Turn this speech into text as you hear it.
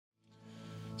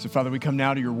So, Father, we come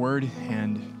now to your word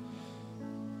and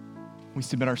we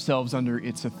submit ourselves under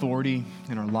its authority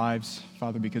in our lives,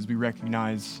 Father, because we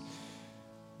recognize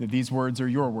that these words are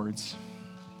your words.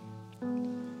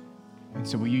 And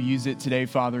so will you use it today,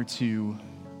 Father, to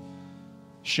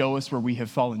show us where we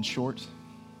have fallen short?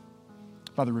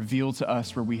 Father, reveal to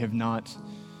us where we have not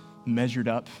measured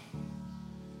up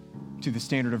to the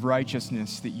standard of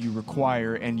righteousness that you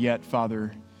require, and yet,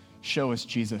 Father, show us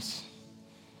Jesus,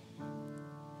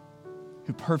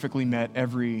 who perfectly met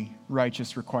every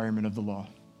righteous requirement of the law,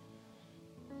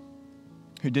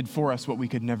 who did for us what we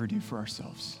could never do for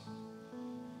ourselves.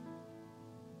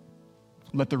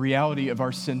 Let the reality of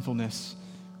our sinfulness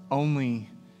only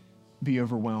be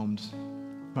overwhelmed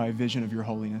by a vision of your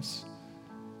holiness.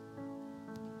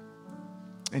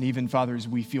 And even, Father, as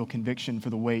we feel conviction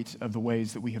for the weight of the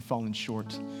ways that we have fallen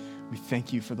short, we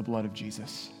thank you for the blood of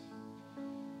Jesus.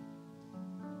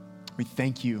 We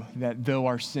thank you that though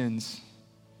our sins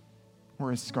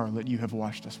were as scarlet, you have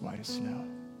washed us white as snow.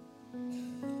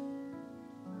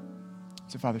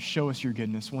 So, Father, show us your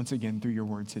goodness once again through your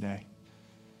word today.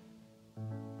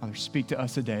 Father, speak to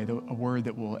us today, a word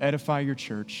that will edify your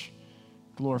church,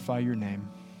 glorify your name.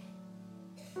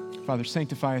 Father,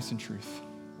 sanctify us in truth.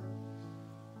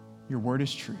 Your word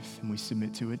is truth, and we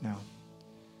submit to it now.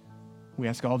 We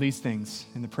ask all these things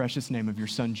in the precious name of your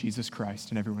Son, Jesus Christ.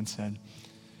 And everyone said,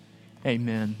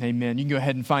 amen. Amen. You can go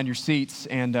ahead and find your seats.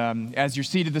 And as you're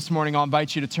seated this morning, I'll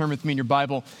invite you to turn with me in your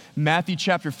Bible. Matthew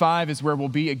chapter 5 is where we'll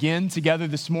be again together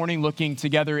this morning, looking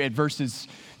together at verses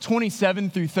 27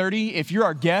 through 30. If you're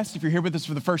our guest, if you're here with us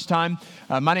for the first time,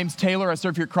 my name's Taylor. I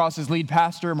serve here at Cross as lead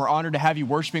pastor, and we're honored to have you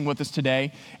worshiping with us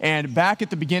today. And back at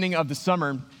the beginning of the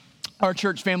summer, our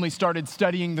church family started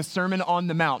studying the Sermon on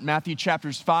the Mount, Matthew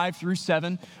chapters 5 through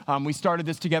 7. We started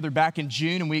this together back in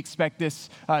June, and we expect this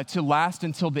to last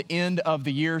until the end of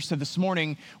the year. So this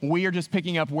morning, we are just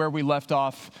picking up where we left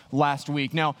off last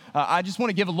week. Now, I just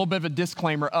want to give a little bit of a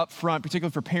disclaimer up front,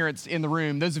 particularly for parents in the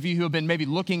room. Those of you who have been maybe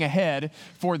looking ahead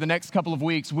for the next couple of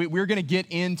weeks, we're going to get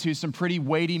into some pretty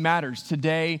weighty matters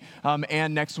today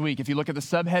and next week. If you look at the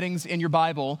subheadings in your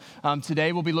Bible,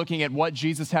 today we'll be looking at what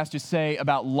Jesus has to say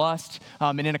about lust.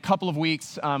 And in a couple of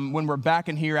weeks, when we're back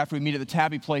in here after we meet at the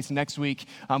Tabby place next week,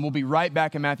 we'll be right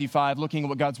back in Matthew 5 looking at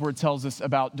what God's word tells us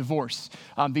about divorce.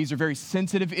 These are very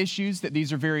sensitive issues, that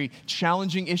these are very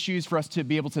challenging issues for us to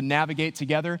be able to navigate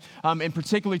together. And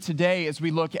particularly today, as we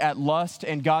look at lust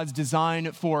and God's design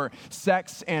for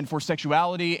sex and for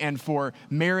sexuality and for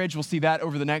marriage, we'll see that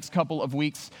over the next couple of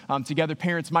weeks together.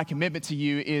 Parents, my commitment to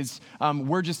you is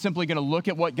we're just simply going to look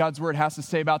at what God's word has to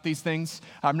say about these things.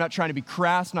 I'm not trying to be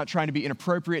crass, not trying to be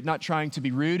inappropriate, not trying to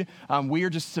be rude. We are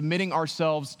just submitting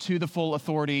ourselves to the full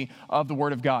authority of the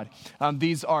Word of God.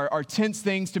 These are tense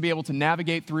things to be able to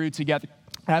navigate through together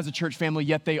as a church family,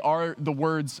 yet they are the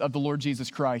words of the Lord Jesus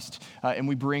Christ, and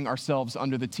we bring ourselves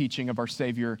under the teaching of our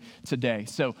Savior today.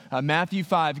 So Matthew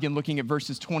 5, again, looking at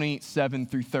verses 27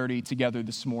 through 30 together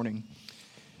this morning.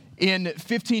 In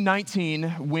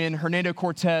 1519, when Hernando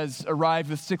Cortez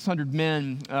arrived with 600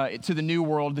 men to the New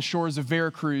World, the shores of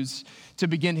Veracruz, to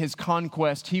begin his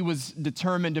conquest, he was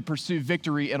determined to pursue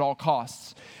victory at all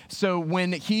costs. So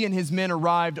when he and his men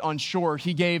arrived on shore,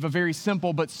 he gave a very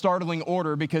simple but startling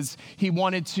order because he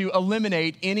wanted to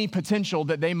eliminate any potential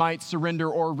that they might surrender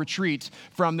or retreat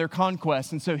from their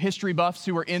conquest. And so history buffs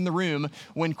who were in the room,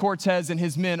 when Cortez and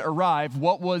his men arrived,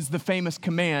 what was the famous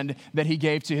command that he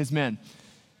gave to his men?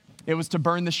 It was to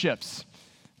burn the ships.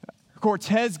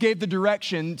 Cortez gave the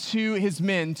direction to his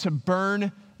men to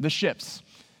burn the ships.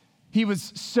 He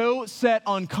was so set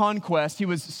on conquest, he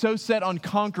was so set on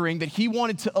conquering that he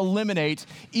wanted to eliminate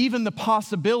even the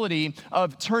possibility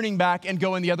of turning back and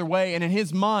going the other way. And in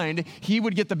his mind, he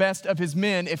would get the best of his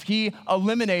men if he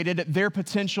eliminated their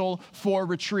potential for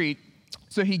retreat.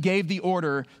 So he gave the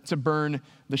order to burn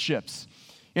the ships.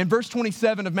 In verse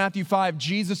 27 of Matthew 5,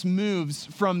 Jesus moves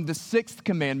from the sixth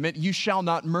commandment, you shall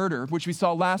not murder, which we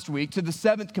saw last week, to the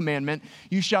seventh commandment,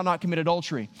 you shall not commit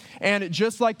adultery. And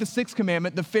just like the sixth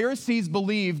commandment, the Pharisees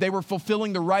believed they were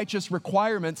fulfilling the righteous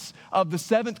requirements of the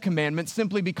seventh commandment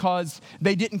simply because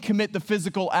they didn't commit the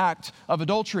physical act of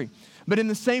adultery. But in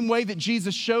the same way that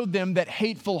Jesus showed them that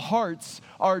hateful hearts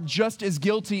are just as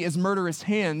guilty as murderous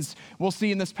hands, we'll see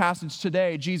in this passage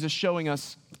today, Jesus showing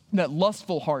us that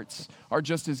lustful hearts are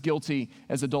just as guilty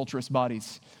as adulterous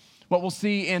bodies. What we'll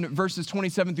see in verses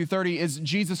 27 through 30 is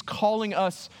Jesus calling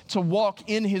us to walk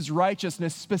in his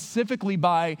righteousness, specifically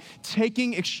by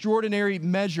taking extraordinary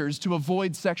measures to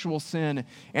avoid sexual sin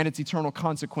and its eternal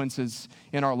consequences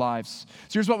in our lives.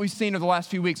 So here's what we've seen over the last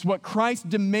few weeks. What Christ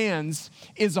demands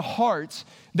is a heart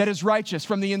that is righteous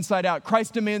from the inside out.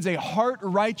 Christ demands a heart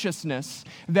righteousness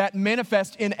that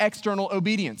manifests in external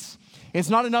obedience. It's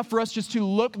not enough for us just to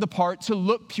look the part, to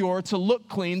look pure, to look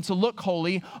clean, to look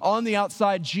holy on the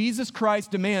outside. Jesus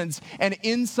Christ demands an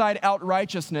inside-out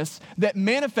righteousness that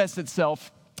manifests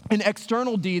itself in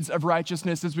external deeds of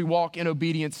righteousness as we walk in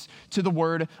obedience to the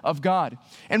word of God.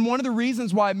 And one of the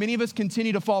reasons why many of us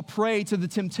continue to fall prey to the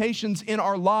temptations in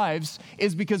our lives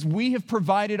is because we have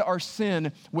provided our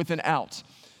sin with an out.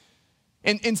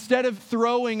 And instead of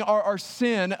throwing our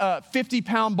sin, a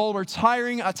 50-pound boulder,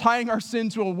 tying our sin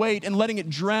to a weight and letting it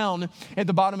drown at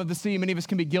the bottom of the sea, many of us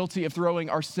can be guilty of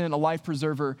throwing our sin, a life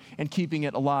preserver, and keeping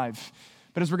it alive.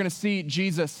 But as we're going to see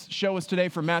Jesus show us today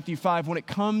from Matthew 5, when it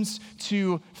comes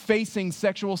to facing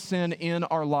sexual sin in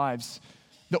our lives,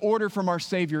 the order from our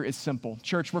Savior is simple.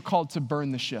 Church, we're called to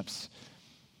burn the ships.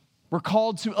 We're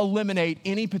called to eliminate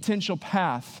any potential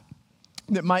path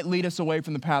that might lead us away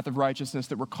from the path of righteousness,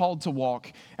 that we're called to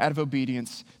walk out of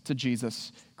obedience to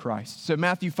Jesus Christ. So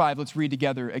Matthew 5, let's read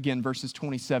together again, verses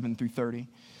 27 through 30.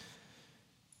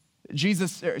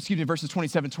 Verses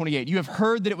 27, 28. You have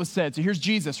heard that it was said, so here's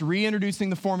Jesus reintroducing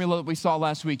the formula that we saw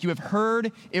last week. You have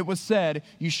heard it was said,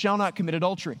 you shall not commit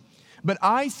adultery. But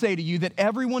I say to you that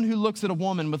everyone who looks at a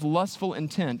woman with lustful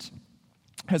intent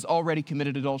has already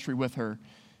committed adultery with her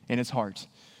in his heart.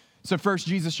 So first,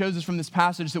 Jesus shows us from this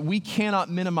passage that we cannot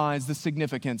minimize the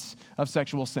significance of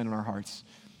sexual sin in our hearts.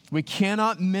 We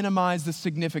cannot minimize the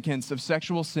significance of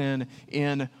sexual sin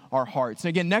in our hearts. And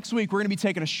again, next week, we're going to be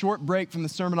taking a short break from the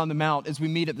Sermon on the Mount as we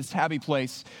meet at this happy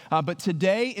place. But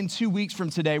today and 2 weeks from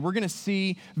today, we're going to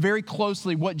see very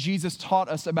closely what Jesus taught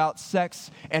us about sex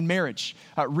and marriage.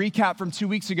 Recap from 2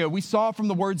 weeks ago, we saw from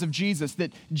the words of Jesus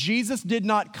that Jesus did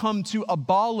not come to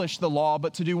abolish the law,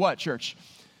 but to do what, church?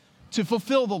 To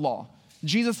fulfill the law.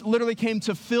 Jesus literally came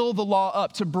to fill the law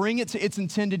up, to bring it to its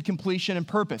intended completion and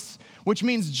purpose, which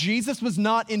means Jesus was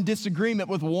not in disagreement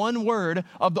with one word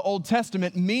of the Old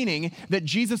Testament, meaning that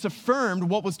Jesus affirmed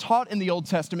what was taught in the Old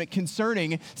Testament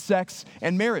concerning sex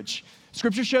and marriage.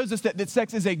 Scripture shows us that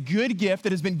sex is a good gift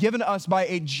that has been given to us by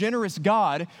a generous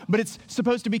God, but it's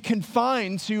supposed to be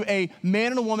confined to a man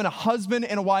and a woman, a husband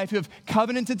and a wife who have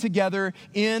covenanted together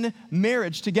in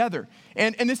marriage together.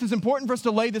 And this is important for us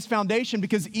to lay this foundation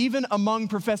because even among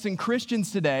professing Christians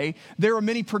today, there are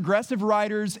many progressive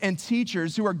writers and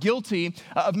teachers who are guilty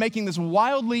of making this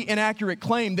wildly inaccurate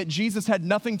claim that Jesus had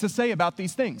nothing to say about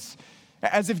these things,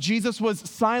 as if Jesus was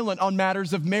silent on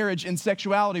matters of marriage and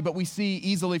sexuality, but we see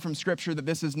easily from Scripture that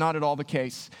this is not at all the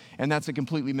case, and that's a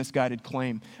completely misguided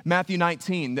claim. Matthew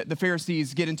 19, the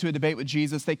Pharisees get into a debate with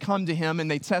Jesus. They come to him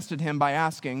and they tested him by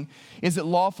asking, is it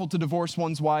lawful to divorce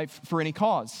one's wife for any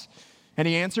cause? And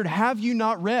he answered, have you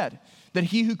not read that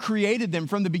he who created them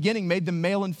from the beginning made them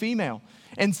male and female?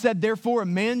 And said, therefore, a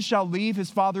man shall leave his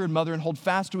father and mother and hold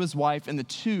fast to his wife, and the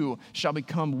two shall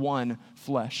become one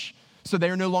flesh. So they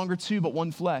are no longer two, but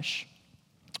one flesh.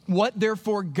 What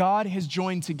therefore God has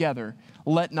joined together,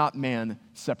 let not man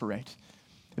separate.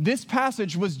 This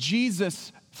passage was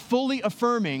Jesus fully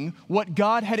affirming what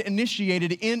God had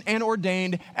initiated in and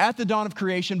ordained at the dawn of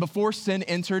creation before sin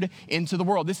entered into the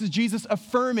world. This is Jesus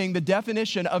affirming the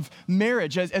definition of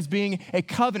marriage as being a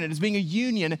covenant, as being a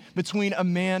union between a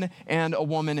man and a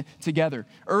woman together.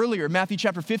 Earlier, Matthew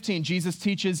chapter 15, Jesus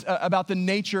teaches about the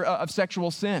nature of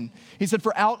sexual sin. He said,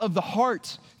 for out of the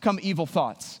heart come evil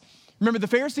thoughts. Remember, the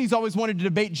Pharisees always wanted to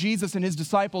debate Jesus and his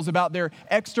disciples about their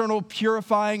external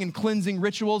purifying and cleansing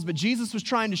rituals, but Jesus was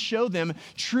trying to show them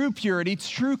true purity,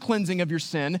 true cleansing of your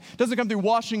sin. It doesn't come through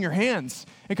washing your hands.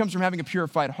 It comes from having a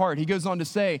purified heart. He goes on to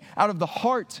say, out of the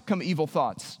heart come evil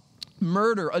thoughts,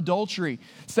 murder, adultery,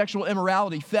 sexual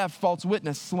immorality, theft, false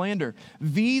witness, slander.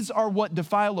 These are what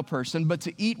defile a person, but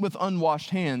to eat with unwashed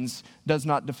hands does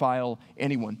not defile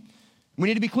anyone. We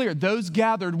need to be clear, those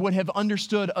gathered would have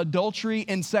understood adultery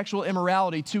and sexual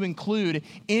immorality to include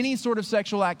any sort of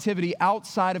sexual activity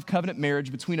outside of covenant marriage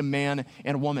between a man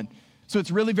and a woman. So it's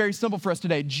really very simple for us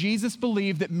today. Jesus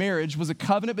believed that marriage was a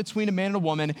covenant between a man and a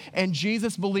woman, and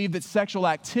Jesus believed that sexual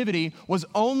activity was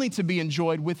only to be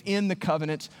enjoyed within the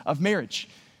covenant of marriage.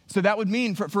 So that would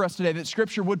mean for us today that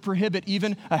Scripture would prohibit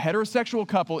even a heterosexual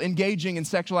couple engaging in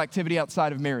sexual activity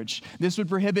outside of marriage. This would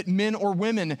prohibit men or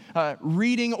women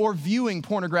reading or viewing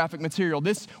pornographic material.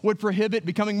 This would prohibit,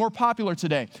 becoming more popular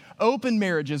today, open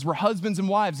marriages where husbands and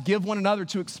wives give one another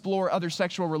to explore other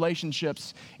sexual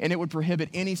relationships, and it would prohibit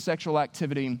any sexual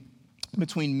activity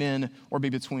between men or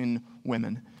between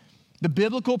women. The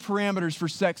biblical parameters for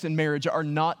sex and marriage are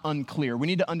not unclear. We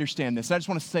need to understand this. I just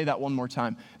want to say that one more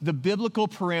time. The biblical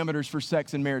parameters for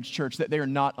sex and marriage, church, that they are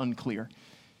not unclear.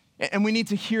 And we need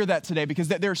to hear that today because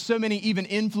there are so many even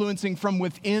influencing from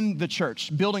within the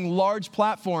church, building large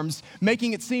platforms,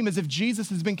 making it seem as if Jesus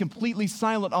has been completely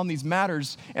silent on these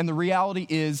matters, and the reality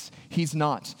is he's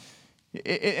not.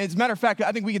 As a matter of fact,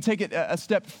 I think we could take it a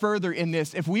step further in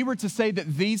this. If we were to say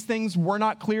that these things were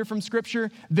not clear from Scripture,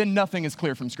 then nothing is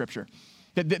clear from Scripture.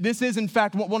 That this is, in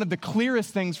fact, one of the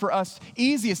clearest things for us,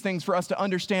 easiest things for us to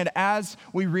understand as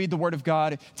we read the Word of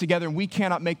God together, and we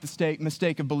cannot make the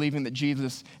mistake of believing that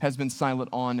Jesus has been silent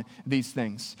on these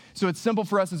things. So it's simple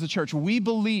for us as a church. We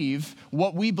believe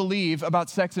what we believe about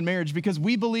sex and marriage because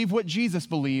we believe what Jesus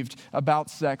believed about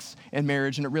sex and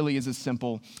marriage, and it really is as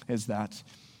simple as that.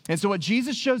 And so what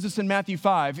Jesus shows us in Matthew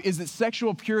 5 is that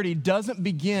sexual purity doesn't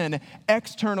begin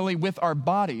externally with our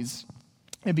bodies.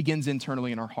 It begins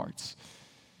internally in our hearts.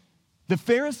 The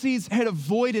Pharisees had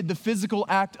avoided the physical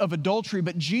act of adultery,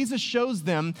 but Jesus shows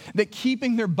them that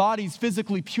keeping their bodies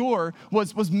physically pure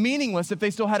was meaningless if they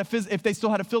still had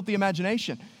a filthy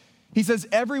imagination. He says,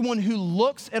 everyone who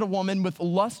looks at a woman with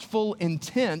lustful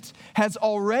intent has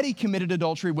already committed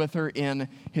adultery with her in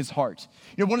his heart.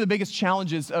 You know, one of the biggest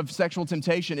challenges of sexual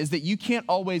temptation is that you can't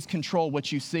always control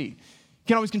what you see. You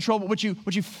can't always control what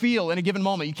you feel in a given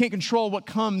moment. You can't control what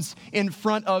comes in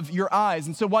front of your eyes.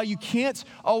 And so while you can't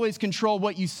always control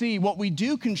what you see, what we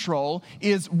do control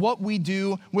is what we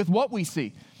do with what we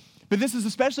see. But this is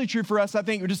especially true for us, I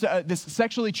think, just this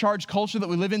sexually charged culture that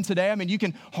we live in today. I mean, you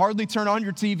can hardly turn on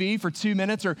your TV for 2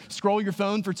 minutes or scroll your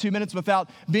phone for 2 minutes without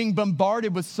being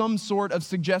bombarded with some sort of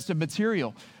suggestive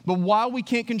material. But while we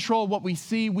can't control what we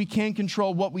see, we can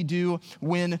control what we do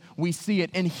when we see it.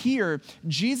 And here,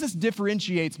 Jesus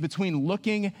differentiates between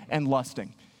looking and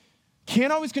lusting.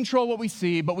 Can't always control what we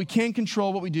see, but we can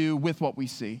control what we do with what we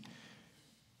see.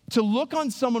 To look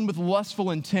on someone with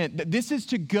lustful intent, this is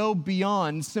to go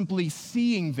beyond simply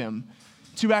seeing them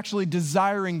to actually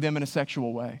desiring them in a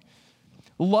sexual way.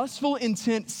 Lustful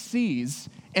intent sees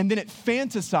and then it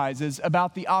fantasizes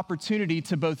about the opportunity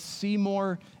to both see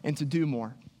more and to do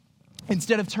more.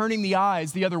 Instead of turning the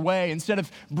eyes the other way, instead of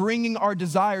bringing our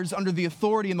desires under the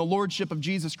authority and the lordship of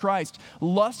Jesus Christ,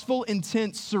 lustful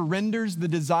intent surrenders the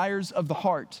desires of the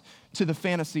heart to the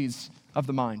fantasies of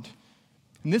the mind.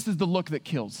 And this is the look that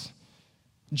kills.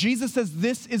 Jesus says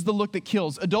this is the look that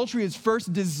kills. Adultery is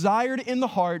first desired in the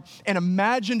heart and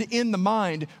imagined in the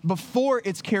mind before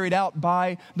it's carried out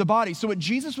by the body. So what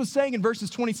Jesus was saying in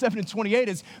verses 27 and 28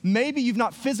 is maybe you've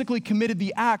not physically committed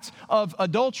the act of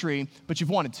adultery, but you've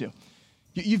wanted to.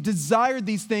 You've desired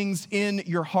these things in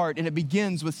your heart, and it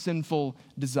begins with sinful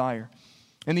desire.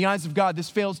 In the eyes of God,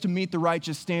 this fails to meet the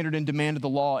righteous standard and demand of the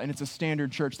law, and it's a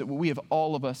standard, church, that we have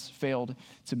all of us failed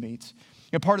to meet.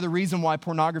 You know, part of the reason why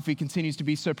pornography continues to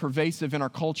be so pervasive in our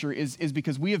culture is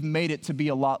because we have made it to be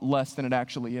a lot less than it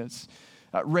actually is.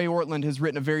 Ray Ortlund has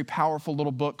written a very powerful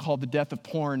little book called The Death of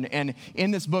Porn, and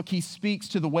in this book, he speaks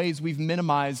to the ways we've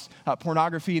minimized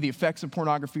pornography, the effects of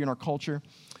pornography in our culture.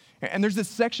 And there's this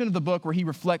section of the book where he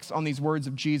reflects on these words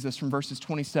of Jesus from verses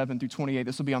 27 through 28.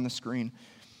 This will be on the screen.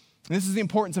 And this is the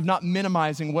importance of not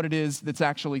minimizing what it is that's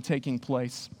actually taking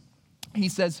place. He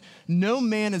says, no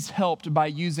man is helped by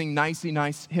using nicey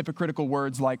nice hypocritical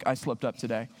words like I slipped up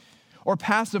today, or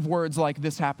passive words like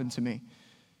this happened to me.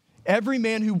 Every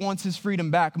man who wants his freedom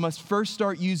back must first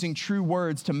start using true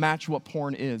words to match what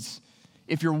porn is.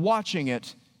 If you're watching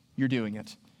it, you're doing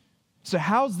it. So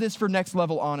how's this for next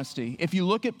level honesty? If you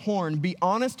look at porn, be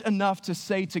honest enough to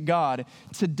say to God,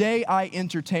 today I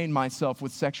entertain myself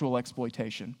with sexual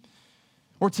exploitation.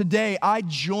 Or today I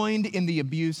joined in the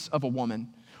abuse of a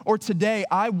woman. Or today,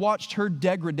 I watched her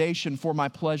degradation for my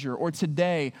pleasure. Or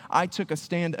today, I took a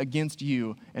stand against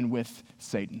you and with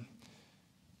Satan.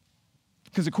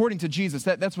 Because according to Jesus,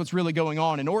 that's what's really going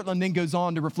on. And Ortlund then goes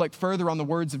on to reflect further on the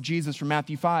words of Jesus from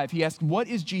Matthew 5. He asks, what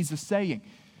is Jesus saying?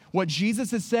 What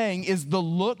Jesus is saying is the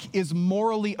look is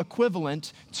morally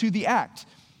equivalent to the act.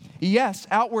 Yes,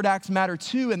 outward acts matter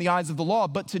too in the eyes of the law,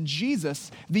 but to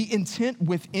Jesus, the intent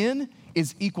within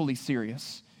is equally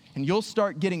serious. And you'll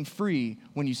start getting free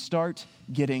when you start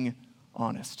getting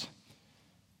honest.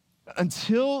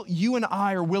 Until you and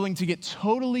I are willing to get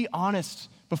totally honest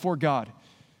before God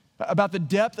about the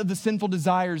depth of the sinful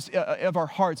desires of our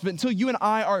hearts. But until you and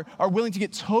I are willing to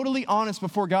get totally honest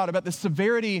before God about the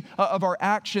severity of our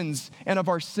actions and of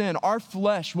our sin, our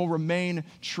flesh will remain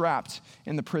trapped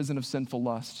in the prison of sinful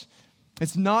lust.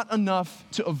 It's not enough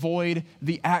to avoid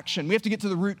the action. We have to get to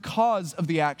the root cause of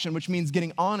the action, which means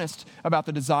getting honest about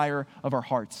the desire of our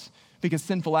hearts, because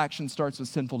sinful action starts with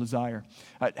sinful desire.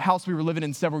 A house we were living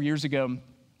in several years ago,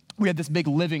 we had this big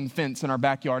living fence in our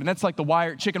backyard, and that's like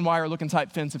the chicken wire looking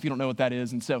type fence, if you don't know what that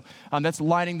is. And so that's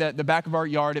lining the back of our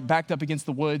yard. It backed up against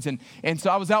the woods. And so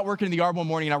I was out working in the yard one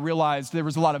morning, and I realized there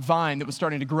was a lot of vine that was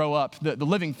starting to grow up the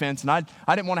living fence. And I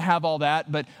didn't want to have all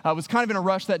that, but I was kind of in a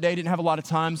rush that day, didn't have a lot of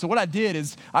time. So what I did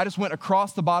is I just went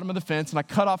across the bottom of the fence, and I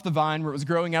cut off the vine where it was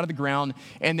growing out of the ground,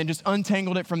 and then just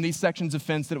untangled it from these sections of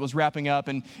fence that it was wrapping up,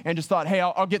 and just thought, hey,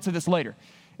 I'll get to this later.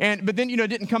 But then, it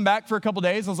didn't come back for a couple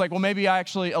days. I was like, well, maybe I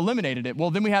actually eliminated it. Well,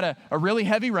 then we had a really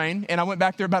heavy rain, and I went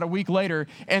back there about a week later,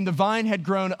 and the vine had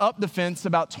grown up the fence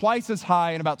about twice as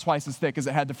high and about twice as thick as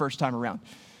it had the first time around.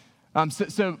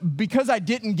 So because I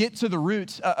didn't get to the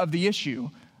root of the issue,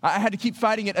 I had to keep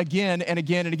fighting it again and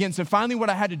again and again. So finally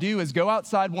what I had to do is go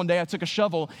outside one day. I took a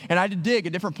shovel, and I had to dig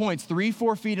at different points,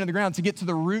 3-4 feet into the ground, to get to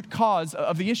the root cause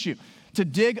of the issue, to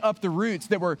dig up the roots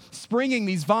that were springing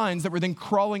these vines that were then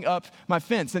crawling up my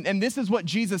fence. And this is what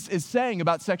Jesus is saying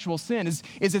about sexual sin, is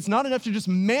it's not enough to just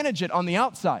manage it on the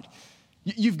outside.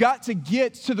 You've got to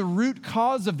get to the root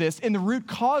cause of this, and the root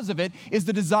cause of it is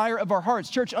the desire of our hearts.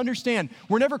 Church, understand,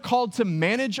 we're never called to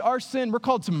manage our sin. We're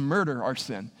called to murder our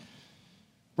sin.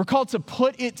 We're called to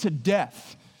put it to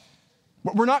death.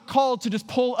 We're not called to just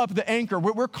pull up the anchor.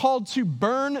 We're called to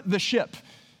burn the ship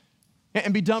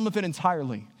and be done with it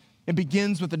entirely. It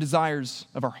begins with the desires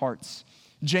of our hearts.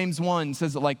 James 1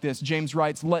 says it like this. James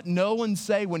writes, "Let no one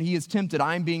say when he is tempted,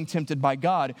 I am being tempted by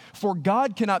God. For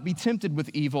God cannot be tempted with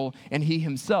evil, and he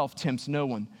himself tempts no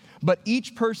one. But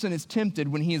each person is tempted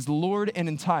when he is lured and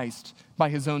enticed by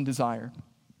his own desire.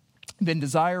 Then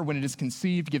desire, when it is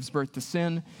conceived, gives birth to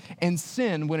sin, and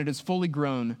sin, when it is fully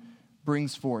grown,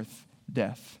 brings forth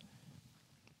death."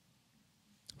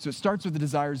 So it starts with the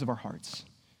desires of our hearts.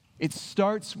 It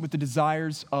starts with the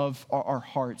desires of our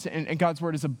hearts. And God's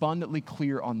word is abundantly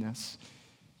clear on this.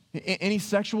 Any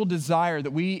sexual desire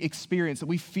that we experience, that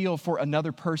we feel for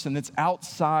another person that's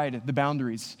outside the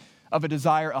boundaries of a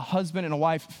desire a husband and a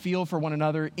wife feel for one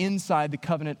another inside the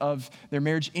covenant of their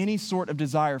marriage, any sort of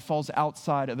desire falls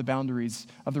outside of the boundaries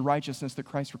of the righteousness that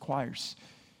Christ requires.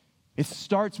 It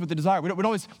starts with the desire. We don't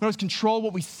always control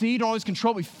what we see, don't always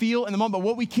control what we feel in the moment, but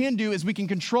what we can do is we can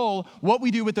control what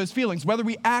we do with those feelings, whether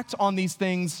we act on these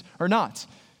things or not,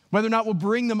 whether or not we'll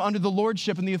bring them under the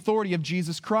lordship and the authority of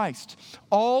Jesus Christ.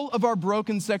 All of our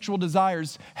broken sexual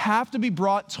desires have to be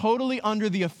brought totally under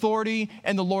the authority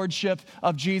and the lordship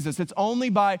of Jesus. It's only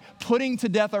by putting to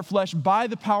death our flesh by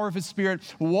the power of his Spirit,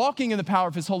 walking in the power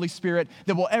of his Holy Spirit,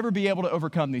 that we'll ever be able to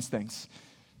overcome these things.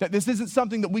 That this isn't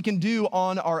something that we can do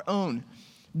on our own.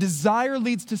 Desire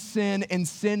leads to sin, and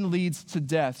sin leads to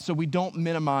death, so we don't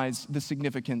minimize the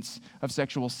significance of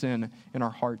sexual sin in our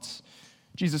hearts.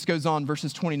 Jesus goes on,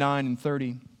 verses 29 and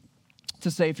 30, to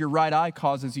say, "If your right eye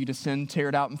causes you to sin, tear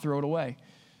it out and throw it away.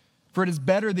 For it is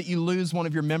better that you lose one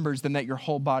of your members than that your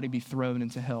whole body be thrown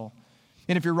into hell.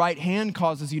 And if your right hand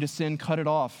causes you to sin, cut it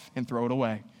off and throw it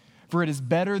away. For it is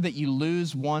better that you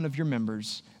lose one of your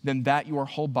members than that your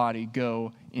whole body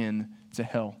go into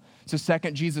hell." So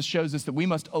second, Jesus shows us that we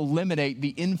must eliminate the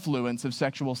influence of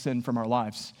sexual sin from our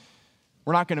lives.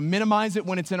 We're not going to minimize it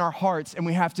when it's in our hearts, and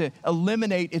we have to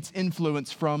eliminate its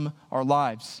influence from our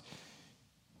lives.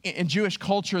 In Jewish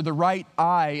culture, the right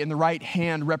eye and the right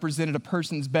hand represented a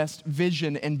person's best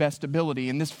vision and best ability.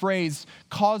 And this phrase,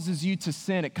 causes you to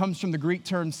sin, it comes from the Greek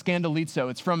term scandalizo.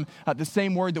 It's from the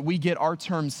same word that we get our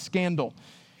term scandal.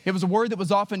 It was a word that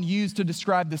was often used to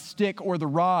describe the stick or the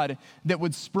rod that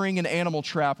would spring an animal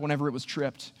trap whenever it was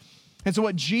tripped. And so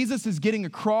what Jesus is getting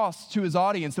across to his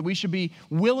audience, that we should be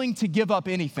willing to give up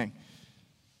anything.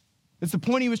 It's the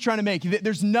point he was trying to make.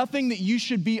 There's nothing that you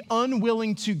should be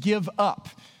unwilling to give up.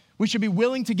 We should be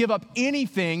willing to give up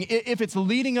anything if it's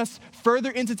leading us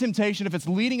further into temptation, if it's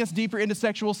leading us deeper into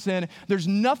sexual sin. There's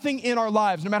nothing in our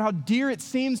lives, no matter how dear it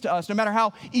seems to us, no matter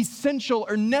how essential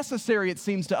or necessary it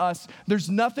seems to us, there's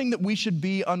nothing that we should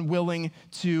be unwilling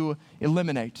to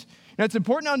eliminate. Now, it's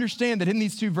important to understand that in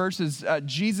these two verses,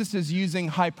 Jesus is using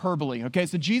hyperbole, okay?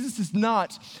 So Jesus is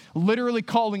not literally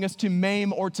calling us to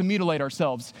maim or to mutilate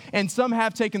ourselves. And some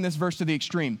have taken this verse to the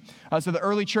extreme. So the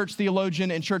early church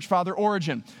theologian and church father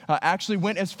Origen actually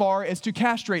went as far as to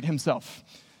castrate himself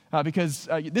because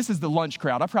this is the lunch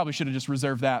crowd. I probably should have just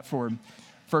reserved that for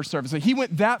first service. So he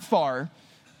went that far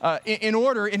in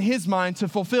order, in his mind, to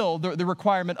fulfill the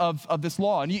requirement of this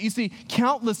law. And you see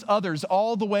countless others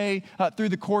all the way through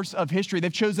the course of history.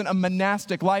 They've chosen a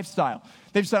monastic lifestyle.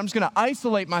 They've said, I'm just going to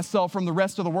isolate myself from the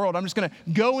rest of the world. I'm just going to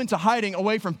go into hiding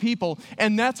away from people,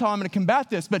 and that's how I'm going to combat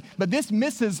this. But this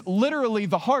misses literally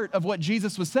the heart of what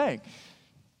Jesus was saying.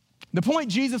 The point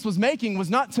Jesus was making was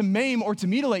not to maim or to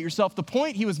mutilate yourself. The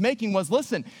point he was making was,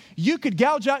 listen, you could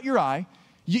gouge out your eye,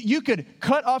 you could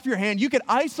cut off your hand, you could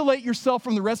isolate yourself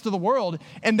from the rest of the world,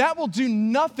 and that will do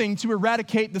nothing to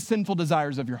eradicate the sinful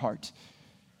desires of your heart.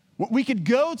 We could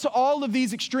go to all of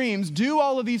these extremes, do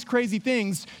all of these crazy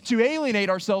things to alienate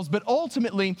ourselves, but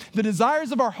ultimately, the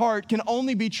desires of our heart can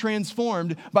only be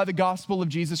transformed by the gospel of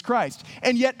Jesus Christ.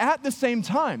 And yet, at the same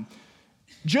time,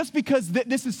 just because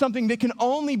this is something that can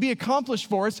only be accomplished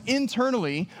for us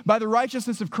internally by the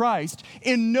righteousness of Christ,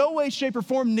 in no way, shape, or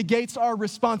form negates our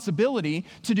responsibility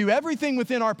to do everything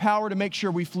within our power to make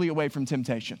sure we flee away from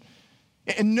temptation.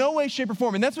 In no way, shape, or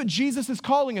form. And that's what Jesus is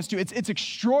calling us to. It's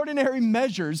extraordinary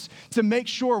measures to make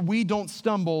sure we don't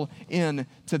stumble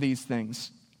into these things.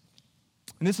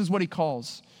 And this is what he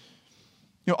calls.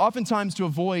 Oftentimes to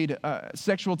avoid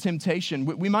sexual temptation,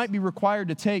 we might be required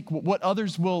to take what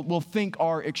others will think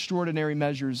are extraordinary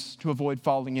measures to avoid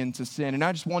falling into sin. And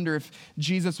I just wonder if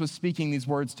Jesus was speaking these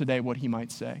words today, what he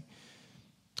might say.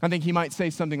 I think he might say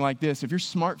something like this: if your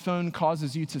smartphone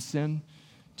causes you to sin,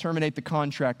 terminate the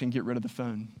contract and get rid of the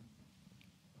phone.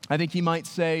 I think he might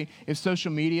say, if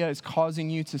social media is causing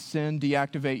you to sin,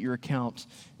 deactivate your account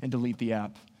and delete the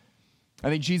app. I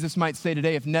think Jesus might say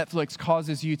today, if Netflix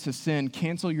causes you to sin,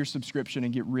 cancel your subscription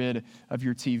and get rid of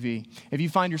your TV. If you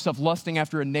find yourself lusting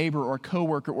after a neighbor or a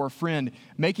coworker or a friend,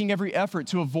 making every effort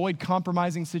to avoid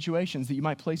compromising situations that you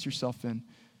might place yourself in.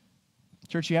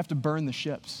 Church, you have to burn the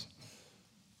ships.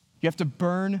 You have to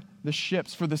burn the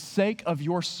ships. For the sake of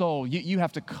your soul, you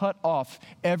have to cut off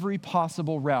every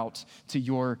possible route to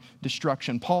your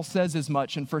destruction. Paul says as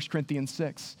much in 1 Corinthians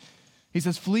 6. He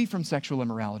says, flee from sexual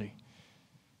immorality.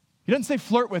 He doesn't say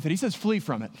flirt with it. He says flee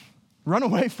from it. Run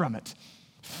away from it.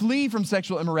 Flee from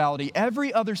sexual immorality.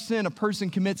 Every other sin a person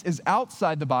commits is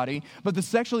outside the body, but the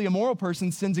sexually immoral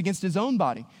person sins against his own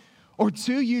body. Or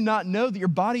do you not know that your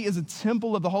body is a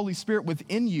temple of the Holy Spirit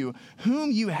within you,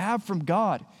 whom you have from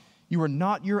God? You are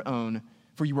not your own,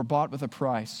 for you were bought with a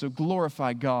price. So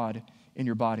glorify God in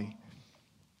your body.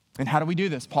 And how do we do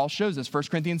this? Paul shows us, 1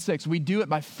 Corinthians 6. We do it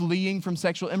by fleeing from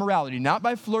sexual immorality, not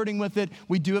by flirting with it.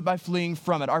 We do it by fleeing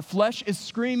from it. Our flesh is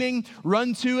screaming,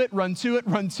 run to it, run to it,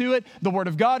 run to it. The word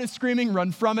of God is screaming,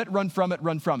 run from it, run from it,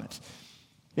 run from it.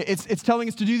 It's telling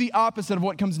us to do the opposite of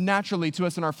what comes naturally to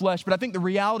us in our flesh. But I think the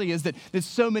reality is that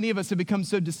so many of us have become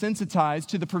so desensitized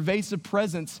to the pervasive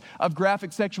presence of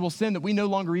graphic sexual sin that we no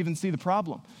longer even see the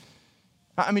problem.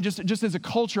 I mean, just as a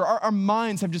culture, our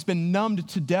minds have just been numbed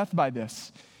to death by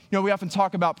this. We often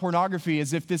talk about pornography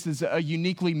as if this is a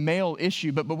uniquely male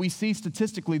issue, but we see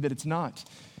statistically that it's not.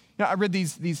 I read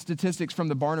these statistics from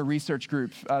the Barna Research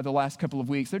Group the last couple of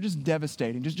weeks. They're just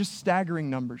devastating, just staggering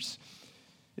numbers.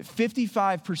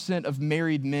 55% of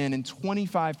married men and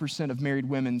 25% of married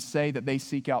women say that they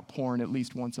seek out porn at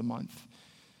least once a month.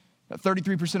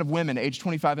 33% of women aged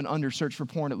 25 and under search for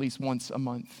porn at least once a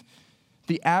month.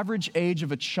 The average age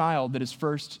of a child that is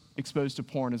first exposed to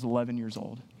porn is 11 years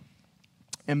old.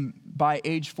 And by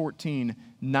age 14,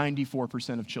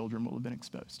 94% of children will have been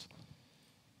exposed.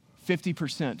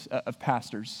 50% of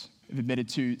pastors have admitted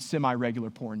to semi-regular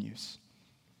porn use.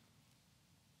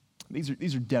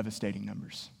 These are devastating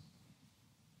numbers.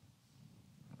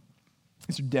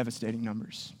 These are devastating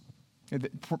numbers.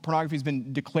 Pornography has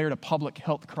been declared a public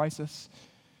health crisis.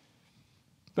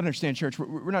 But understand, church,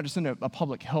 we're not just in a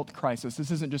public health crisis.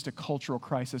 This isn't just a cultural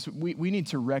crisis. We need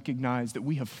to recognize that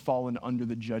we have fallen under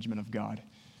the judgment of God.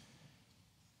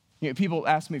 People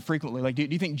ask me frequently, like, do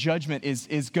you think judgment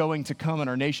is going to come on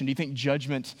our nation? Do you think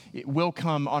judgment will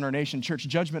come on our nation? Church,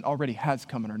 judgment already has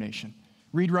come on our nation.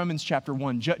 Read Romans chapter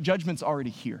 1. Judgment's already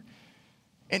here.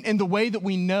 And the way that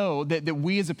we know that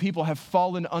we as a people have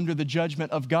fallen under the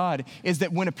judgment of God is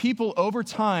that when a people over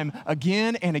time,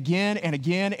 again and again and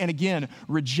again and again,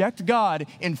 reject God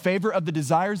in favor of the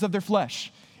desires of their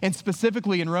flesh, and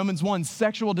specifically in Romans 1,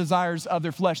 sexual desires of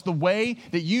their flesh, the way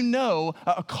that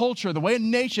a culture, the way a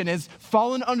nation has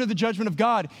fallen under the judgment of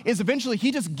God is eventually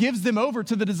he just gives them over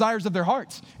to the desires of their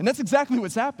hearts. And that's exactly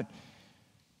what's happened.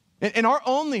 And our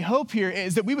only hope here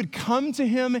is that we would come to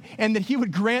him and that he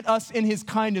would grant us in his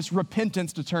kindness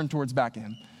repentance to turn towards back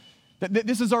him.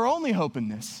 This is our only hope in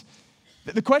this.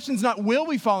 The question is not will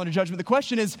we fall into judgment. The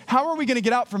question is how are we going to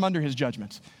get out from under his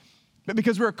judgment? But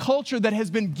because we're a culture that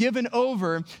has been given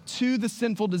over to the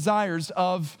sinful desires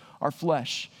of our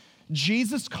flesh.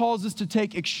 Jesus calls us to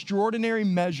take extraordinary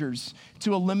measures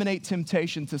to eliminate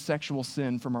temptation to sexual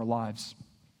sin from our lives.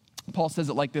 Paul says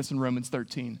it like this in Romans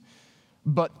 13.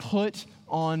 But put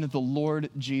on the Lord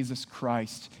Jesus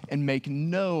Christ and make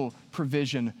no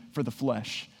provision for the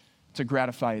flesh to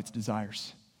gratify its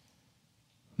desires.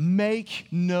 Make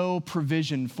no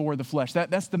provision for the flesh.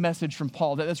 That's the message from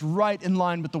Paul. That's right in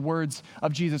line with the words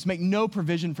of Jesus. Make no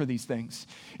provision for these things.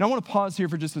 And I want to pause here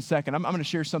for just a second. I'm going to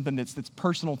share something that's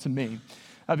personal to me.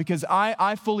 Because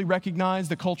I fully recognize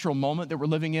the cultural moment that we're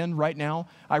living in right now.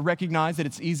 I recognize that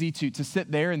it's easy to sit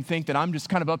there and think that I'm just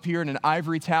kind of up here in an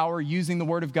ivory tower using the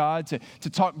Word of God to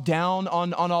talk down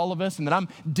on all of us, and that I'm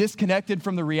disconnected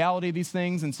from the reality of these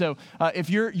things. And so if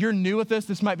you're new with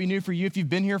this might be new for you. If you've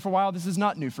been here for a while, this is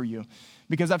not new for you.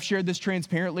 Because I've shared this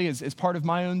transparently as part of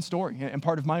my own story and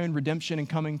part of my own redemption and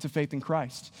coming to faith in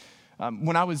Christ.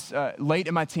 When I was late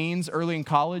in my teens, early in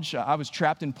college, I was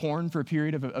trapped in porn for a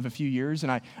period of a few years,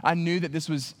 and I knew that this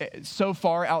was so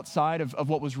far outside of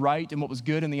what was right and what was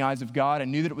good in the eyes of God. I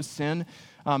knew that it was sin.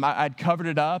 I'd covered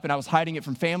it up, and I was hiding it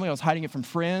from family. I was hiding it from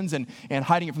friends and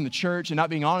hiding it from the church and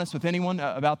not being honest with anyone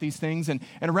about these things. And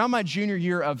around my junior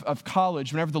year of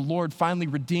college, whenever the Lord finally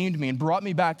redeemed me and brought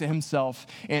me back to himself,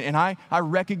 and I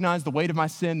recognized the weight of my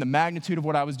sin, the magnitude of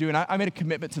what I was doing, I made a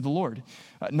commitment to the Lord.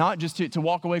 Not just to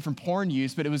walk away from porn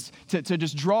use, but it was to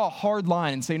just draw a hard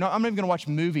line and say, no, I'm not even going to watch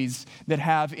movies that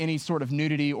have any sort of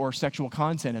nudity or sexual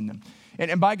content in them.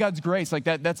 And by God's grace, like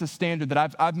that's a standard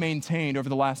that I've maintained over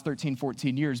the last 13,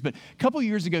 14 years. But a couple of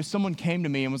years ago, someone came to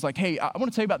me and was like, hey, I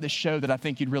want to tell you about this show that I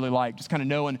think you'd really like, just kind of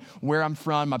knowing where I'm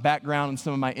from, my background, and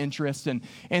some of my interests.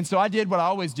 And so I did what I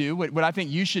always do, what I think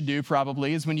you should do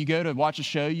probably, is when you go to watch a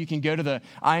show, you can go to the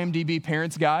IMDb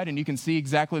Parents Guide, and you can see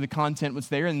exactly the content what's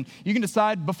there, and you can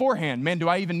decide beforehand, man, do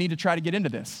I even need to try to get into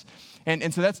this?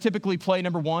 And so that's typically play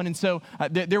number one. And so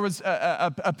there was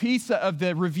a piece of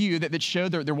the review that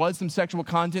showed there was some sexual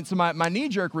content. So my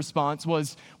knee-jerk response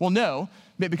was, well, no,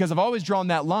 because I've always drawn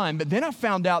that line. But then I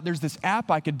found out there's this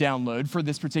app I could download for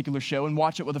this particular show and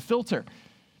watch it with a filter.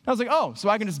 I was like, oh, so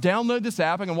I can just download this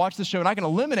app, I can watch the show, and I can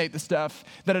eliminate the stuff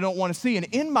that I don't want to see. And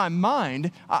in my mind,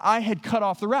 I had cut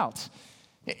off the routes.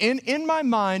 In my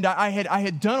mind, I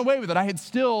had done away with it. I had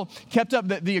still kept up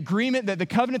the agreement, the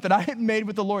covenant that I had made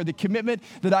with the Lord, the commitment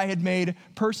that I had made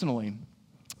personally.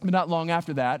 But not long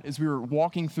after that, as we were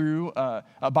walking through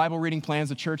a Bible reading plan as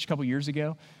a church a couple years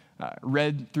ago,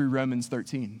 read through Romans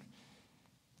 13.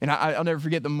 And I'll never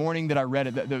forget the morning that I read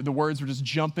it. The words were just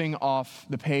jumping off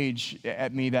the page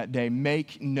at me that day.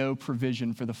 Make no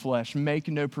provision for the flesh. Make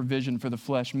no provision for the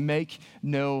flesh. Make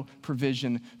no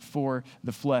provision for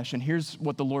the flesh. And here's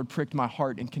what the Lord pricked my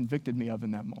heart and convicted me of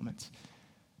in that moment.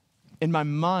 In my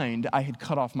mind, I had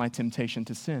cut off my temptation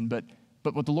to sin. But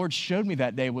what the Lord showed me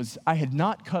that day was I had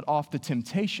not cut off the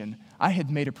temptation. I had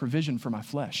made a provision for my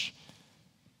flesh.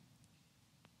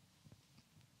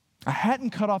 I hadn't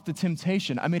cut off the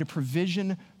temptation. I made a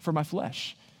provision for my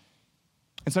flesh.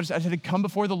 And so I had to come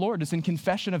before the Lord just in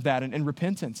confession of that and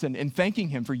repentance and thanking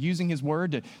him for using his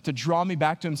word to draw me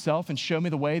back to himself and show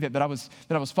me the way that I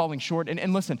was falling short.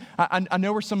 And listen, I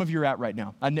know where some of you are at right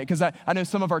now, because I know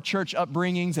some of our church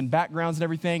upbringings and backgrounds and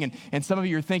everything, and some of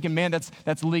you are thinking, man,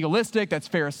 that's legalistic, that's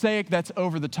Pharisaic, that's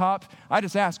over the top. I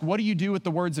just ask, what do you do with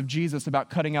the words of Jesus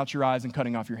about cutting out your eyes and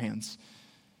cutting off your hands?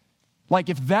 Like,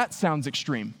 if that sounds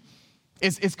extreme,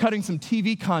 is cutting some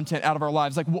TV content out of our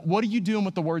lives. Like, what are you doing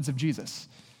with the words of Jesus?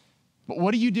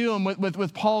 What are you doing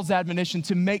with Paul's admonition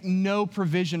to make no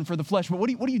provision for the flesh? What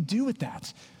do you do with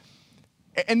that?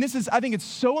 And this is, I think it's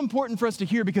so important for us to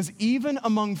hear, because even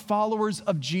among followers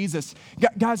of Jesus,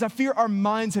 guys, I fear our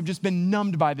minds have just been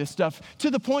numbed by this stuff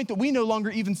to the point that we no longer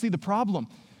even see the problem.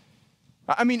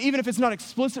 I mean, even if it's not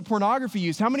explicit pornography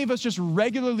use, how many of us just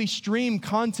regularly stream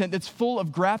content that's full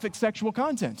of graphic sexual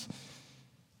content?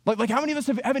 Like how many of us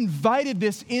have invited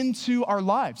this into our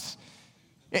lives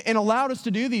and allowed us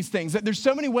to do these things? There's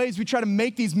so many ways we try to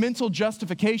make these mental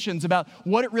justifications about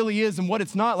what it really is and what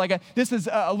it's not. This is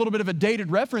a little bit of a dated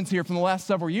reference here from the last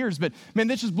several years, but man,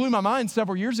 this just blew my mind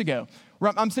several years ago.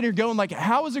 Where I'm sitting here going like,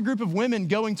 how is a group of women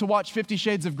going to watch 50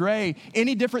 Shades of Grey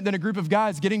any different than a group of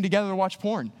guys getting together to watch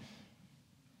porn?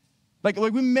 Like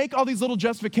we make all these little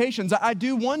justifications. I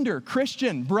do wonder,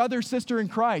 Christian, brother, sister in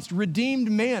Christ,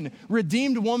 redeemed man,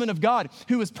 redeemed woman of God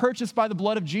who was purchased by the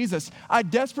blood of Jesus. I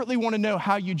desperately want to know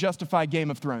how you justify Game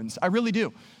of Thrones. I really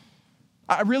do.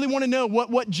 I really want to know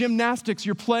what gymnastics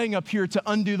you're playing up here to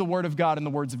undo the word of God and the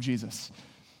words of Jesus.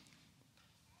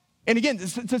 And again,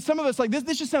 to some of us, like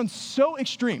this just sounds so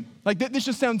extreme. Like this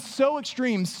just sounds so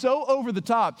extreme, so over the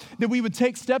top that we would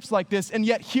take steps like this. And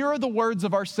yet here are the words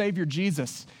of our Savior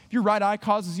Jesus. If your right eye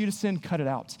causes you to sin, cut it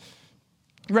out.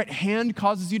 Your right hand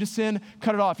causes you to sin,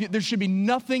 cut it off. There should be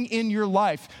nothing in your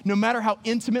life, no matter how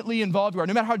intimately involved you are,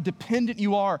 no matter how dependent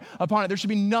you are upon it, there should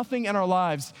be nothing in our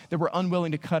lives that we're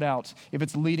unwilling to cut out if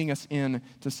it's leading us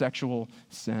into sexual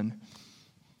sin.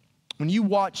 When you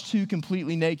watch two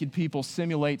completely naked people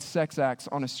simulate sex acts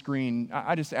on a screen,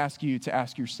 I just ask you to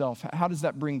ask yourself, how does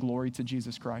that bring glory to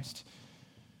Jesus Christ?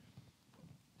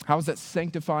 How is that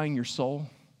sanctifying your soul?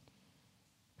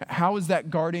 How is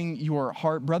that guarding your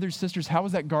heart? Brothers, sisters, how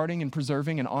is that guarding and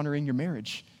preserving and honoring your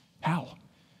marriage? How?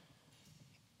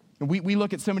 We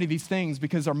look at so many of these things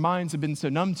because our minds have been so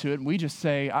numb to it, and we just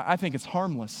say, I think it's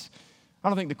harmless. I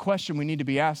don't think the question we need to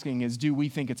be asking is, do we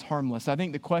think it's harmless? I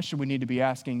think the question we need to be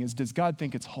asking is, does God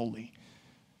think it's holy?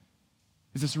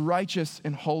 Is this righteous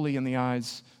and holy in the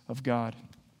eyes of God?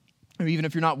 Or even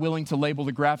if you're not willing to label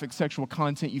the graphic sexual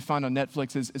content you find on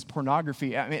Netflix as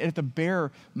pornography, I mean, at the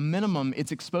bare minimum,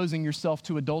 it's exposing yourself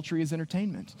to adultery as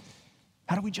entertainment.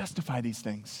 How do we justify these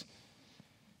things?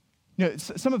 You know,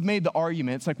 some have made the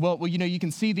argument, it's like, well, you know, you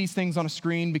can see these things on a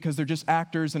screen because they're just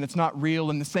actors and it's not real,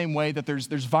 in the same way that there's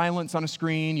violence on a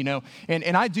screen, you know.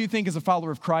 And I do think as a follower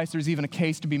of Christ, there's even a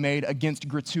case to be made against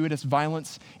gratuitous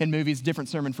violence in movies, different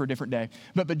sermon for a different day.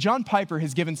 But John Piper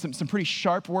has given some pretty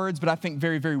sharp words, but I think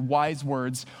very, very wise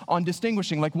words on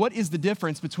distinguishing, like, what is the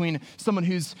difference between someone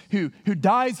who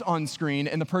dies on screen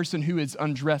and the person who is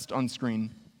undressed on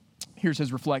screen. Here's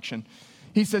his reflection.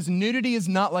 He says, nudity is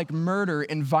not like murder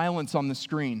and violence on the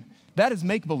screen. That is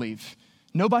make-believe.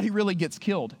 Nobody really gets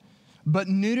killed. But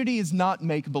nudity is not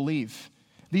make-believe.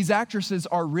 These actresses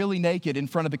are really naked in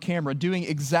front of the camera, doing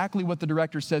exactly what the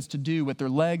director says to do with their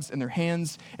legs and their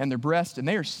hands and their breasts, and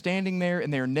they are standing there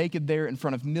and they are naked there in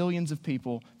front of millions of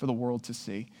people for the world to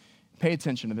see. Pay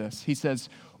attention to this. He says,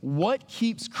 what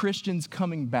keeps Christians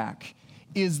coming back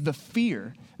is the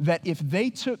fear that if they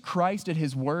took Christ at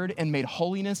his word and made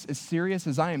holiness as serious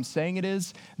as I am saying it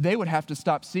is, they would have to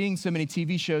stop seeing so many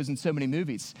TV shows and so many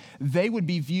movies. They would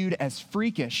be viewed as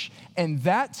freakish, and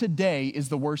that today is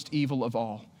the worst evil of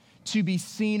all. To be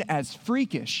seen as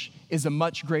freakish is a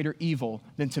much greater evil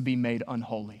than to be made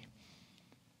unholy.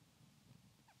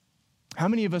 How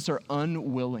many of us are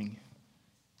unwilling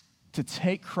to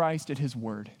take Christ at his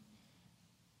word?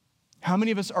 How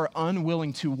many of us are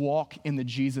unwilling to walk in the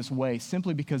Jesus way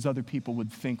simply because other people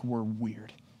would think we're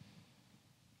weird?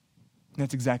 And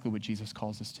that's exactly what Jesus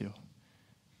calls us to.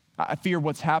 I fear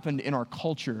what's happened in our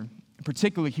culture,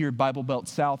 particularly here at Bible Belt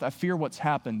South, I fear what's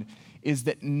happened is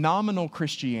that nominal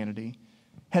Christianity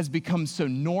has become so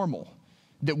normal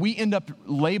that we end up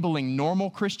labeling normal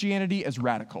Christianity as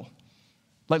radical.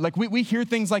 Like we hear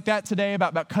things like that today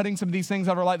about cutting some of these things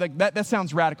out of our life. Like that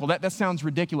sounds radical. That sounds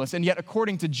ridiculous. And yet,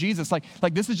 according to Jesus, like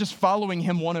this is just following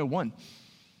him 101.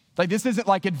 Like this isn't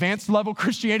like advanced level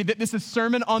Christianity. This is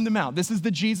Sermon on the Mount. This is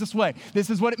the Jesus way. This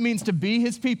is what it means to be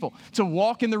his people, to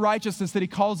walk in the righteousness that he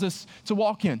calls us to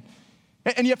walk in.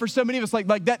 And yet, for so many of us, like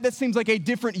that seems like a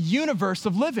different universe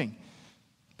of living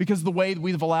because of the way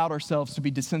we've allowed ourselves to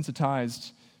be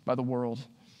desensitized by the world.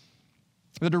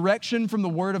 The direction from the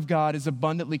Word of God is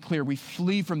abundantly clear. We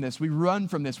flee from this. We run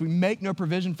from this. We make no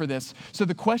provision for this. So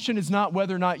the question is not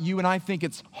whether or not you and I think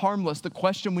it's harmless. The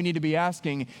question we need to be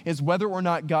asking is whether or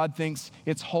not God thinks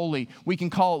it's holy. We can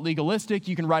call it legalistic.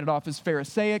 You can write it off as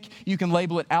Pharisaic. You can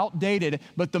label it outdated.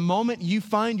 But the moment you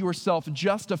find yourself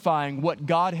justifying what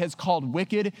God has called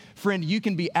wicked, friend, you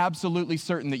can be absolutely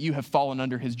certain that you have fallen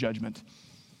under his judgment.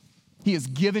 He has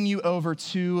given you over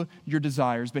to your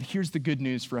desires. But here's the good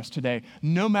news for us today.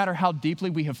 No matter how deeply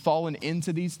we have fallen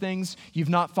into these things, you've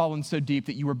not fallen so deep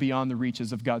that you are beyond the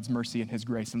reaches of God's mercy and his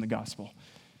grace in the gospel.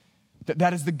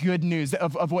 That is the good news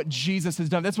of what Jesus has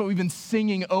done. That's what we've been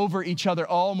singing over each other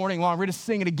all morning long. We're going to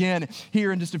sing it again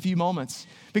here in just a few moments.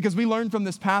 Because we learned from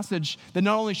this passage that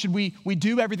not only should we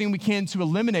do everything we can to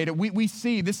eliminate it, we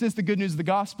see, this is the good news of the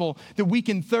gospel, that we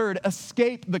can, third,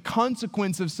 escape the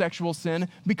consequence of sexual sin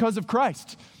because of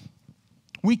Christ.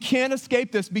 We can't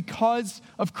escape this because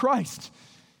of Christ.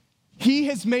 He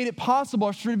has made it possible for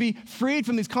us to be freed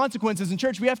from these consequences. In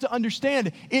church, we have to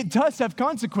understand it does have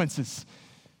consequences.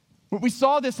 We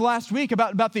saw this last week